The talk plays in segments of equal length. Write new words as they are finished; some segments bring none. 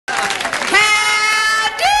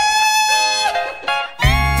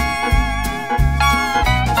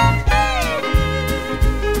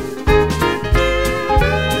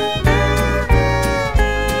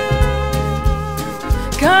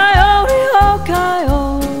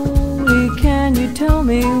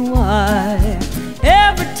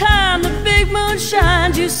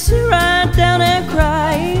sit right down and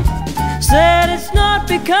cry. Said it's not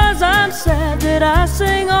because I'm sad that I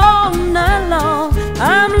sing all night long.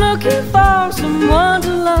 I'm looking for someone to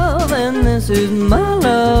love, and this is my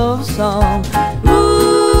love song.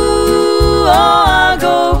 Ooh, oh, I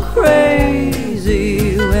go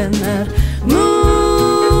crazy when that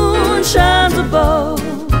moon shines above.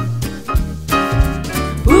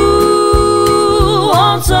 Ooh,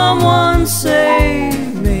 won't someone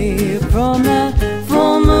save me from that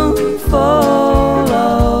full moon full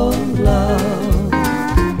of love?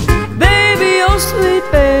 Baby, oh sweet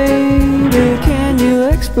baby, can you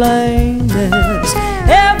explain this?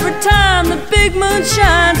 Every time the big moon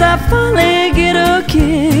shines, I finally get a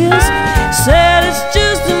kiss. Said it's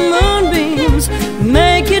just the moonbeams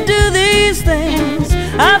make you do these things.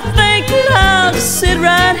 I think that I'll just sit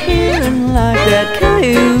right here and like that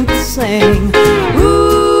coyote sing.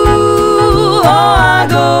 Ooh, oh, I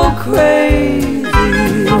go crazy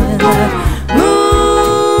when that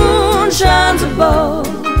moon shines above.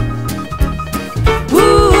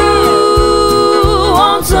 Ooh,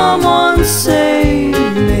 won't someone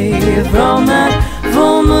save me from that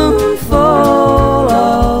full moon full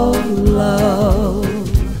of love?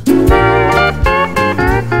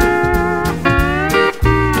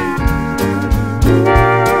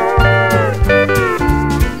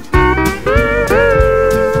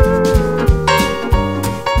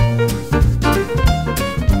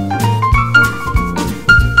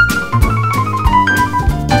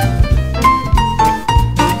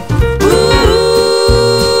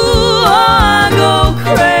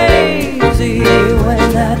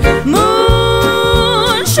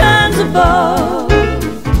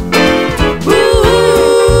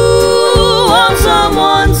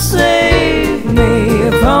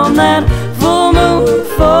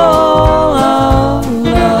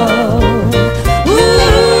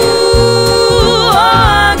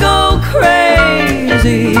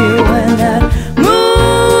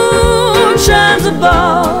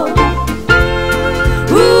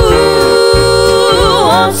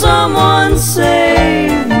 Someone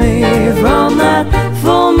save me from that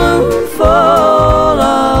full moon full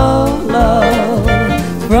of love,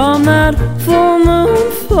 from that full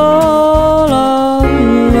moon full of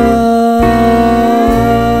love.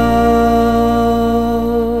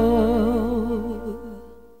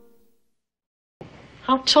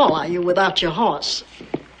 How tall are you without your horse?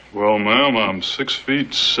 Well, ma'am, I'm 6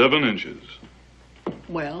 feet 7 inches.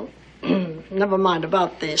 Well, never mind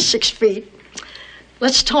about the 6 feet.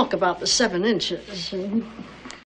 Let's talk about the 7 inches.